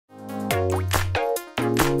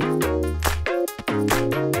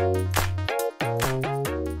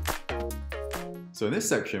So in this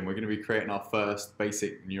section, we're going to be creating our first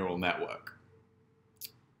basic neural network.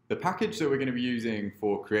 The package that we're going to be using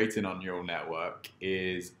for creating our neural network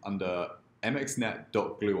is under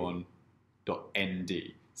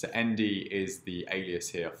mxnet.gluon.nd. So nd is the alias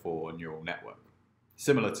here for neural network,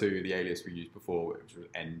 similar to the alias we used before, which was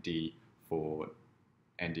nd for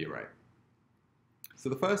nd array. So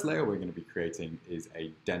the first layer we're going to be creating is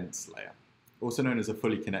a dense layer, also known as a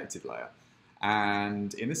fully connected layer.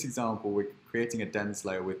 And in this example, we're creating a dense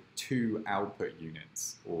layer with two output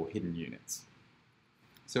units or hidden units.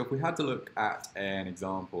 So if we had to look at an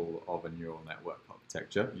example of a neural network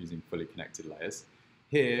architecture using fully connected layers,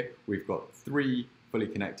 here we've got 3 fully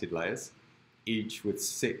connected layers, each with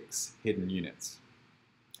 6 hidden units.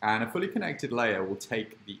 And a fully connected layer will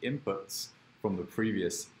take the inputs from the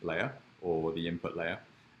previous layer, or the input layer,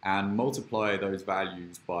 and multiply those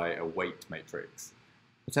values by a weight matrix,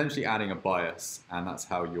 potentially adding a bias, and that's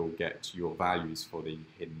how you'll get your values for the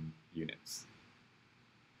hidden units.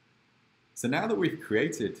 So now that we've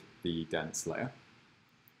created the dense layer,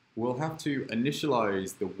 we'll have to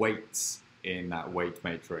initialize the weights in that weight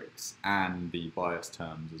matrix and the bias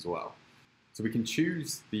terms as well. So we can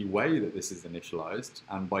choose the way that this is initialized,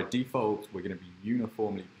 and by default we're going to be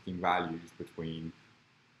uniformly picking values between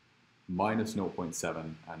minus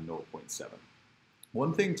 0.7 and 0.7.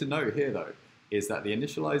 One thing to note here though is that the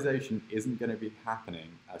initialization isn't going to be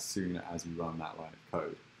happening as soon as you run that line of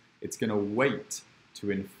code. It's going to wait to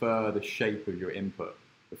infer the shape of your input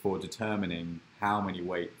before determining how many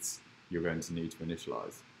weights you're going to need to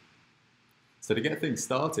initialize. So to get things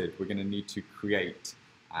started, we're going to need to create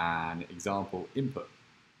an example input.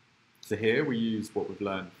 So here we use what we've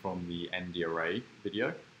learned from the ND array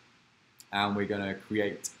video, and we're going to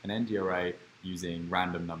create an ND array using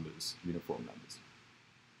random numbers, uniform numbers.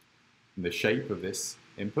 And the shape of this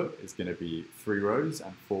input is going to be 3 rows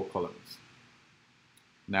and 4 columns.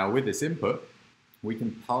 Now with this input, we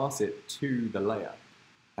can pass it to the layer.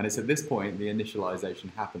 And it's at this point the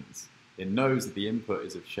initialization happens. It knows that the input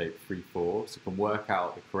is of shape 3, 4, so it can work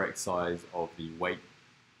out the correct size of the weight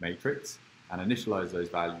matrix and initialize those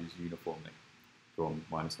values uniformly from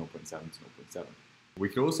minus 0.7 to 0.7. We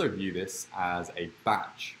could also view this as a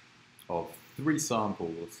batch of 3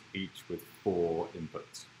 samples, each with 4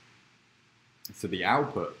 inputs. So the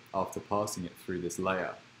output after passing it through this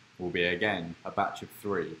layer will be again a batch of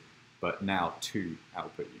 3, but now 2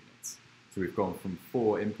 output units. So we've gone from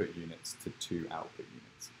 4 input units to 2 output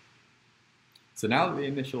units. So now that the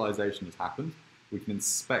initialization has happened, we can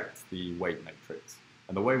inspect the weight matrix.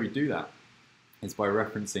 And the way we do that is by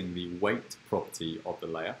referencing the weight property of the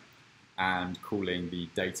layer and calling the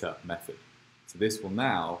data method. So this will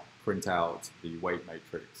now print out the weight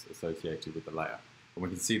matrix associated with the layer. And we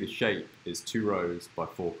can see the shape is 2 rows by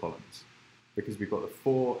 4 columns. Because we've got the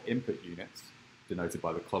 4 input units denoted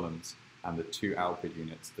by the columns and the 2 output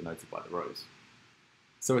units denoted by the rows.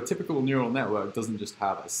 So a typical neural network doesn't just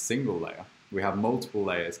have a single layer, we have multiple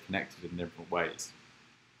layers connected in different ways.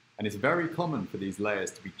 And it's very common for these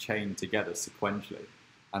layers to be chained together sequentially.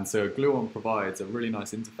 And so Gluon provides a really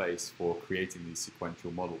nice interface for creating these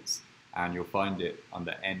sequential models. And you'll find it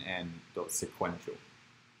under nn.sequential.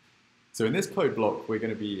 So in this code block, we're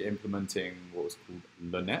going to be implementing what's called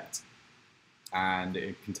LeNet. And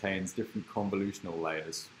it contains different convolutional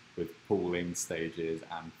layers with pooling stages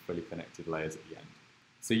and fully connected layers at the end.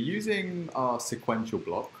 So using our sequential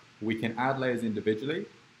block, we can add layers individually,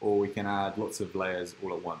 or we can add lots of layers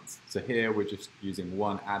all at once. So here we're just using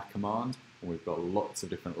one add command, and we've got lots of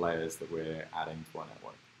different layers that we're adding to our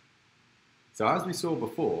network. So as we saw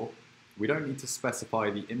before, we don't need to specify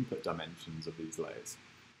the input dimensions of these layers.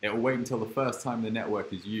 It will wait until the first time the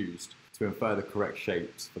network is used to infer the correct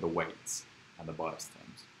shapes for the weights and the bias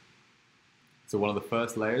terms. So one of the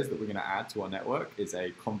first layers that we're going to add to our network is a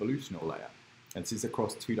convolutional layer, and this is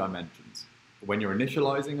across 2 dimensions. When you're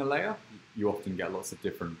initializing a layer, you often get lots of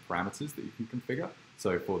different parameters that you can configure.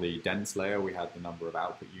 So for the dense layer, we had the number of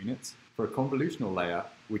output units. For a convolutional layer,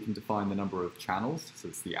 we can define the number of channels, so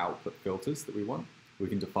it's the output filters that we want. We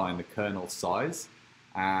can define the kernel size,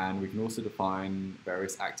 and we can also define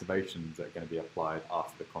various activations that are going to be applied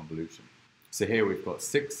after the convolution. So here we've got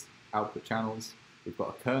 6 output channels. We've got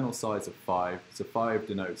a kernel size of 5, so 5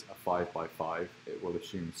 denotes a 5 by 5. It will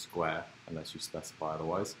assume square unless you specify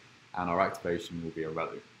otherwise, and our activation will be a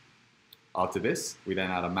ReLU. After this, we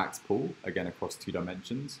then add a max pool, again across 2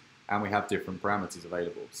 dimensions, and we have different parameters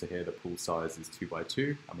available. So here the pool size is 2 by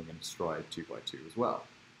 2, and we're going to stride 2 by 2 as well.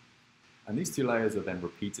 And these 2 layers are then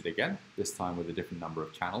repeated again, this time with a different number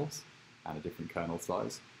of channels and a different kernel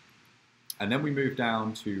size. And then we move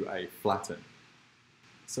down to a flatten.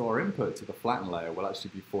 So our input to the flatten layer will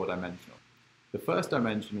actually be 4-dimensional. The first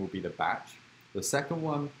dimension will be the batch, the second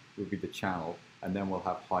one will be the channel, and then we'll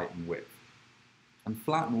have height and width. And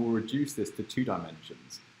flatten will reduce this to 2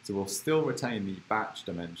 dimensions. So we'll still retain the batch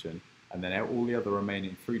dimension, and then all the other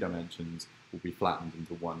remaining 3 dimensions will be flattened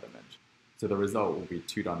into 1 dimension. So the result will be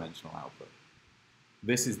 2-dimensional output.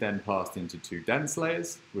 This is then passed into 2 dense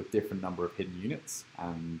layers with different number of hidden units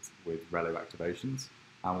and with relu activations.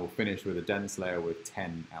 And we'll finish with a dense layer with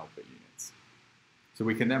 10 output units. So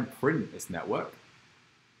we can then print this network,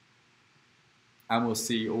 and we'll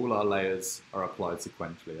see all our layers are applied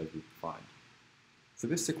sequentially as we've defined. So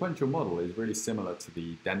this sequential model is really similar to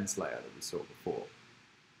the dense layer that we saw before.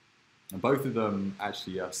 And both of them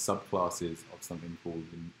actually are subclasses of something called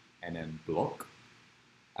an NN block.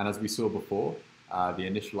 And as we saw before, the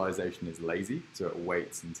initialization is lazy, so it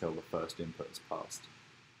waits until the first input is passed.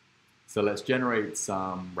 So let's generate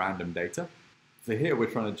some random data. So here we're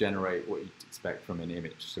trying to generate what you'd expect from an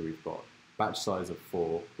image. So we've got batch size of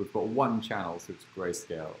 4, we've got 1 channel, so it's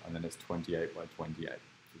grayscale, and then it's 28 by 28, so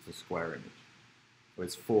it's a square image. So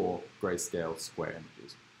it's 4 grayscale square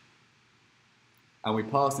images. And we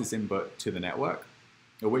pass this input to the network,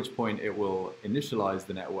 at which point it will initialize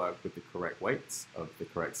the network with the correct weights of the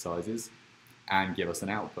correct sizes and give us an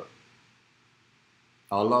output.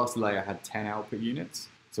 Our last layer had 10 output units,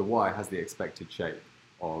 so Y has the expected shape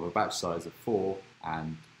of a batch size of 4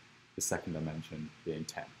 and the second dimension being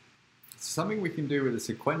 10. Something we can do with a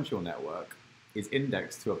sequential network is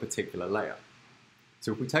index to a particular layer.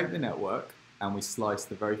 So if we take the network and we slice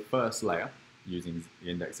the very first layer using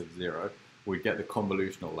the index of 0, we get the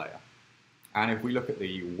convolutional layer. And if we look at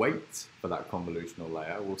the weight for that convolutional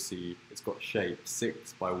layer, we'll see it's got shape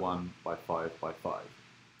 6 by 1 by 5 by 5.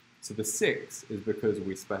 So the 6 is because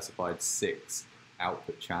we specified 6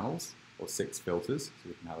 output channels, or 6 filters, so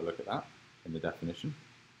we can have a look at that in the definition.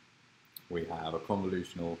 We have a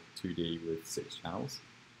convolutional 2D with 6 channels.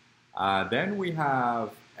 Then we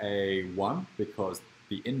have a 1 because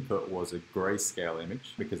the input was a grayscale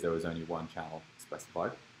image because there was only 1 channel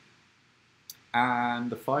specified.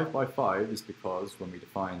 And the 5 by 5 is because when we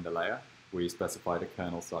defined the layer, we specified a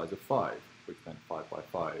kernel size of 5, which meant 5 by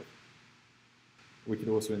 5. We could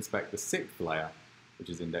also inspect the 6th layer, which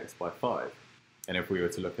is indexed by 5. And if we were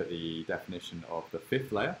to look at the definition of the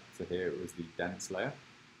 5th layer, so here it was the dense layer,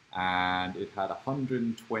 and it had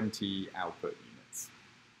 120 output units.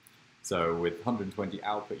 So with 120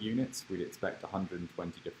 output units, we'd expect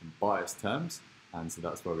 120 different bias terms, and so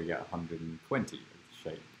that's where we get 120 as the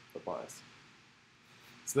shape for bias.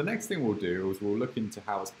 So the next thing we'll do is we'll look into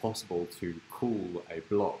how it's possible to cool a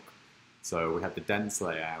block. So we had the dense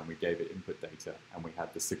layer and we gave it input data, and we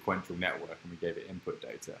had the sequential network and we gave it input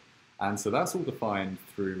data. And so that's all defined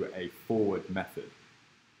through a forward method.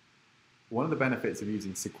 One of the benefits of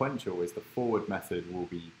using sequential is the forward method will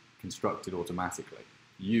be constructed automatically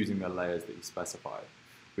using the layers that you specify.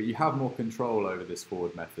 But you have more control over this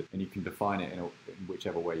forward method, and you can define it in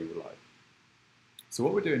whichever way you would like. So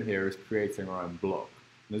what we're doing here is creating our own block.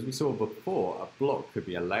 And as we saw before, a block could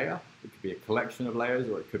be a layer, it could be a collection of layers,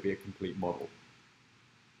 or it could be a complete model.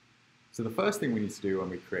 So the first thing we need to do when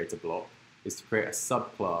we create a block is to create a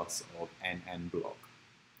subclass of NN block.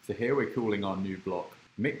 So here we're calling our new block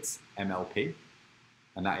mix MLP,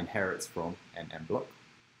 and that inherits from NN block.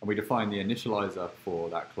 And we define the initializer for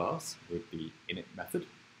that class with the init method.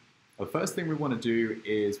 The first thing we want to do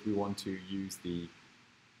is we want to use the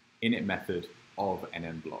init method of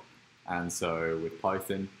NN block. And so with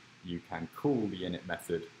Python, you can call the init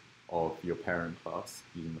method of your parent class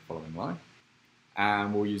using the following line.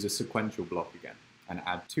 And we'll use a sequential block again and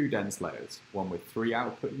add 2 dense layers, one with 3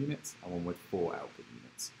 output units and one with 4 output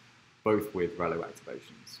units, both with relu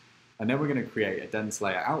activations. And then we're going to create a dense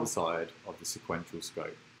layer outside of the sequential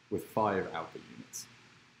scope with 5 output units.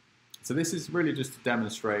 So this is really just to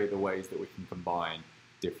demonstrate the ways that we can combine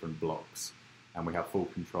different blocks, and we have full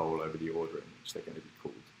control over the order in which they're going to be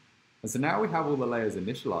called. And so now we have all the layers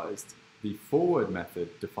initialized, the forward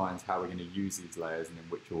method defines how we're going to use these layers and in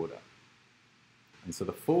which order. And so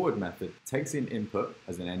the forward method takes in input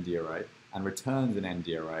as an ND array and returns an ND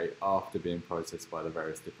array after being processed by the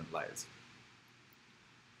various different layers.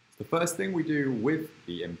 So the first thing we do with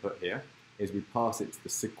the input here is we pass it to the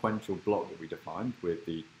sequential block that we defined with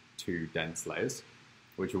the 2 dense layers,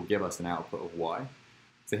 which will give us an output of Y.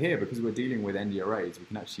 So here, because we're dealing with ND arrays, we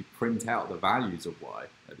can actually print out the values of Y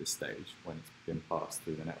at this stage when it's been passed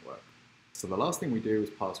through the network. So the last thing we do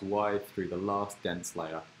is pass Y through the last dense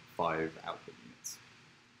layer, 5 output units.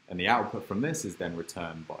 And the output from this is then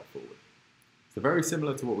returned by forward. So very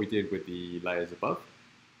similar to what we did with the layers above.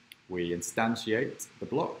 We instantiate the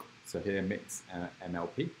block, so here mix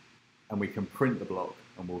MLP, and we can print the block,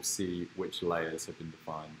 and we'll see which layers have been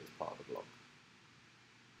defined as part of the block.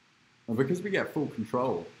 And because we get full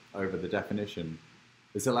control over the definition,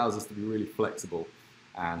 this allows us to be really flexible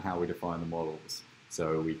and how we define the models.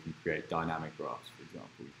 So we can create dynamic graphs, for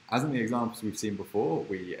example. As in the examples we've seen before,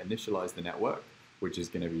 we initialize the network, which is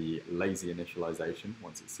going to be lazy initialization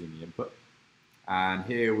once it's seen the input. And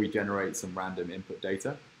here we generate some random input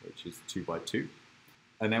data, which is 2 by 2.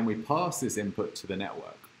 And then we pass this input to the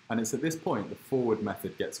network. And it's at this point the forward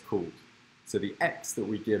method gets called. So the X that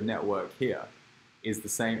we give network here is the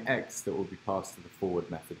same X that will be passed to the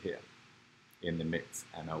forward method here in the mix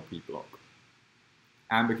MLP block.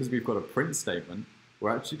 And because we've got a print statement,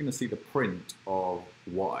 we're actually going to see the print of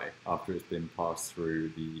Y after it's been passed through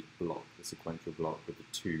the block, the sequential block with the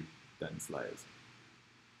 2 dense layers.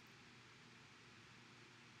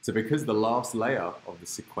 So because the last layer of the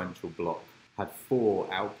sequential block had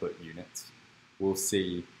 4 output units, we'll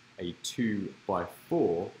see a 2 by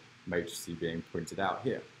 4 matrix being printed out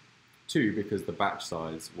here. 2 because the batch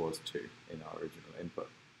size was 2 in our original input.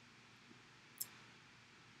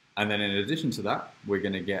 And then in addition to that, we're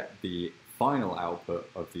going to get the final output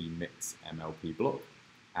of the mix MLP block.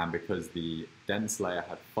 And because the dense layer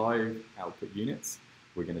had 5 output units,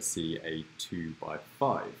 we're going to see a 2 by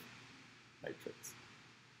 5 matrix.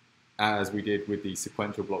 As we did with the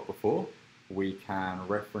sequential block before, we can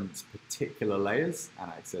reference particular layers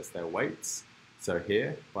and access their weights. So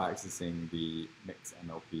here, by accessing the mix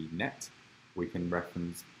MLP net, we can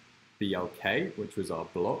reference BLK, which was our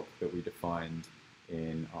block that we defined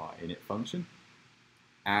in our init function.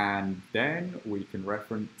 And then we can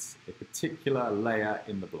reference a particular layer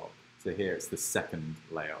in the block. So here it's the second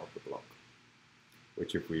layer of the block,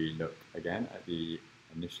 which if we look again at the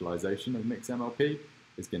initialization of mix MLP,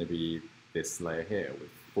 is going to be this layer here with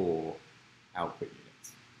 4 output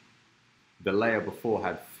units. The layer before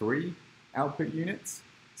had 3 output units,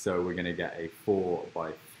 so we're going to get a 4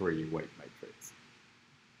 by 3 weight matrix.